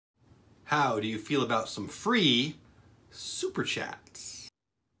How do you feel about some free super chats?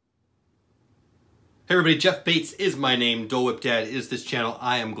 Hey everybody, Jeff Bates is my name. Dole Whip Dad is this channel.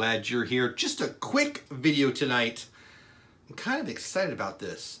 I am glad you're here. Just a quick video tonight. I'm kind of excited about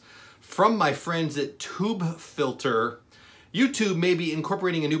this. From my friends at TubeFilter, YouTube may be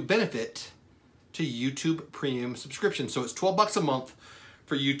incorporating a new benefit to YouTube Premium subscription. So it's 12 bucks a month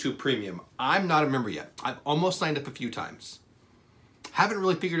for YouTube Premium. I'm not a member yet. I've almost signed up a few times. Haven't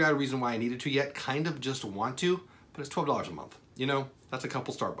really figured out a reason why I needed to yet. Kind of just want to, but it's $12 a month. You know, that's a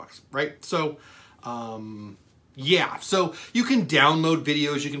couple Starbucks, right? So, yeah. So you can download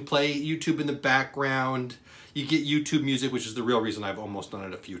videos. You can play YouTube in the background. You get YouTube music, which is the real reason I've almost done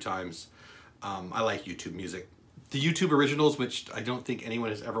it a few times. I like YouTube music. The YouTube originals, which I don't think anyone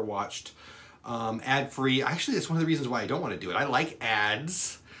has ever watched. Ad-free. Actually, that's one of the reasons why I don't want to do it. I like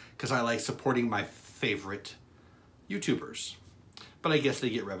ads because I like supporting my favorite YouTubers. But I guess they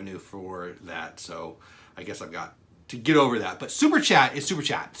get revenue for that, so I guess I've got to get over that. But Super Chat is Super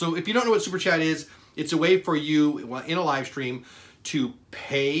Chat. So if you don't know what Super Chat is, it's a way for you in a live stream to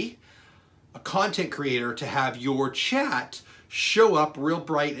pay a content creator to have your chat show up real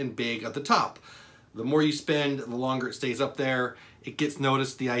bright and big at the top. The more you spend, the longer it stays up there. It gets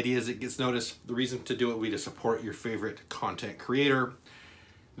noticed. The idea is it gets noticed. The reason to do it would be to support your favorite content creator.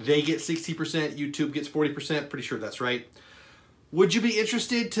 They get 60%, YouTube gets 40%. Pretty sure that's right. Would you be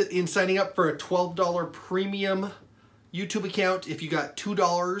interested in signing up for a $12 premium YouTube account if you got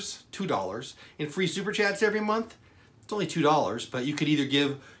 $2 in free super chats every month? It's only $2, but you could either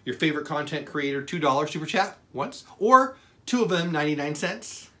give your favorite content creator $2 super chat once, or two of them 99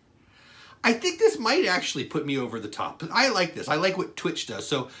 cents. I think this might actually put me over the top, but I like this. I like what Twitch does.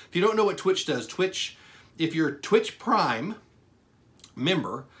 So if you don't know what Twitch does, Twitch, if you're a Twitch Prime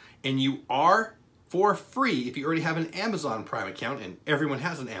member and you are for free, if you already have an Amazon Prime account, and everyone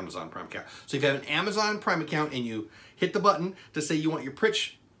has an Amazon Prime account. So if you have an Amazon Prime account and you hit the button to say you want your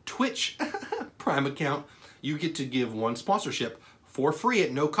Twitch Prime account, you get to give one sponsorship for free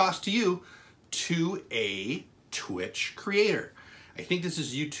at no cost to you to a Twitch creator. I think this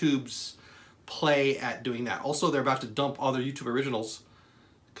is YouTube's play at doing that. Also, they're about to dump all their YouTube originals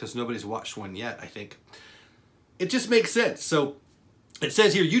because nobody's watched one yet, I think. It just makes sense. So it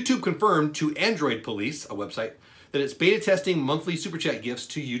says here, YouTube confirmed to Android Police, a website, that it's beta testing monthly Super Chat gifts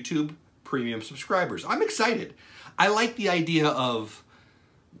to YouTube Premium subscribers. I'm excited. I like the idea of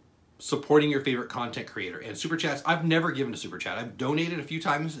supporting your favorite content creator. And Super Chats, I've never given a Super Chat. I've donated a few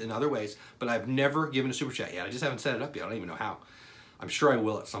times in other ways, but I've never given a Super Chat yet. I just haven't set it up yet. I don't even know how. I'm sure I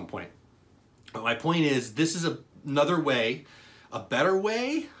will at some point. But my point is, this is another way, a better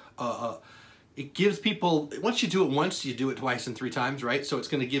way. It gives people, once you do it once, you do it twice and 3 times, right? So it's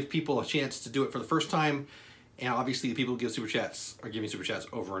going to give people a chance to do it for the first time. And obviously the people who give Super Chats are giving Super Chats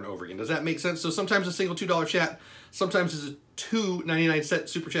over and over again. Does that make sense? So sometimes a single $2 chat, sometimes it's a 2.99 cent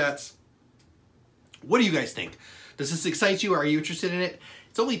Super Chats. What do you guys think? Does this excite you? Are you interested in it?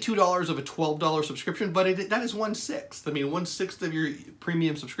 It's only $2 of a $12 subscription, but that is 1/6. I mean, 1/6 of your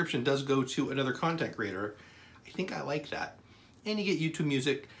premium subscription does go to another content creator. I think I like that. And you get YouTube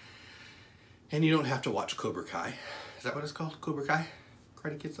music. And you don't have to watch Cobra Kai. Is that what it's called? Cobra Kai?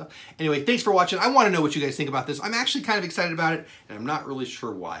 Karate Kid stuff? Anyway, thanks for watching. I want to know what you guys think about this. I'm actually kind of excited about it, and I'm not really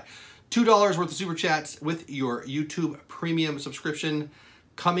sure why. $2 worth of Super Chats with your YouTube Premium subscription.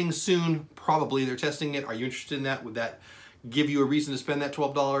 Coming soon, probably. They're testing it. Are you interested in that? Would that give you a reason to spend that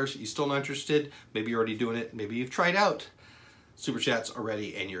 $12? You still not interested? Maybe you're already doing it. Maybe you've tried out Super Chats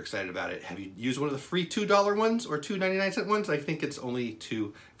already and you're excited about it. Have you used one of the free $2 ones or 2.99 cent ones? I think it's only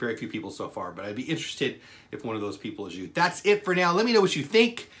to very few people so far, but I'd be interested if one of those people is you. That's it for now. Let me know what you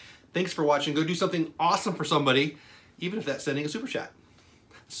think. Thanks for watching. Go do something awesome for somebody, even if that's sending a Super Chat.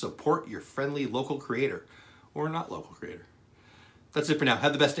 Support your friendly local creator or not local creator. That's it for now.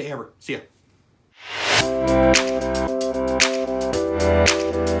 Have the best day ever. See ya.